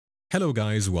Hello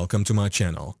guys, welcome to my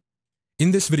channel.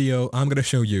 In this video, I'm gonna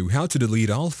show you how to delete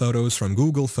all photos from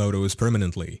Google Photos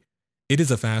permanently. It is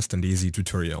a fast and easy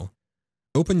tutorial.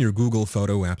 Open your Google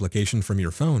Photo application from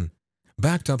your phone.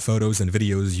 Backed up photos and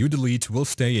videos you delete will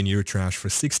stay in your trash for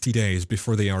 60 days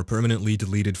before they are permanently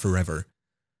deleted forever.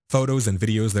 Photos and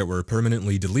videos that were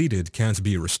permanently deleted can't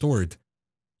be restored.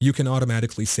 You can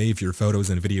automatically save your photos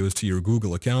and videos to your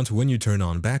Google account when you turn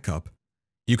on backup.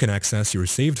 You can access your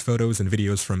saved photos and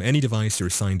videos from any device you're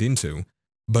signed into,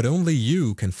 but only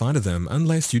you can find them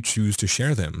unless you choose to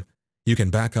share them. You can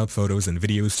back up photos and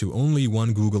videos to only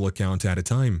one Google account at a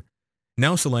time.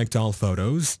 Now select all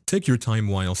photos, take your time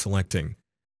while selecting.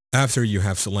 After you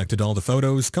have selected all the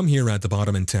photos, come here at the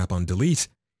bottom and tap on Delete.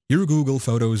 Your Google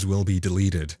Photos will be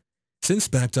deleted. Since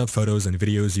backed up photos and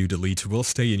videos you delete will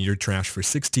stay in your trash for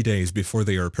 60 days before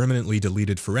they are permanently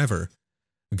deleted forever,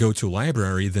 go to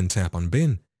Library, then tap on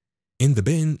Bin. In the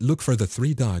bin, look for the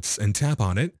three dots and tap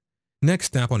on it. Next,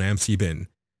 tap on Empty Bin.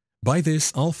 By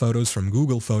this, all photos from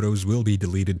Google Photos will be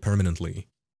deleted permanently.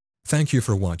 Thank you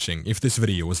for watching. If this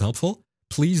video was helpful,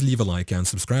 please leave a like and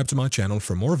subscribe to my channel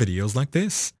for more videos like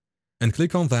this. And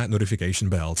click on that notification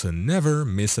bell to never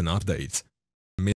miss an update.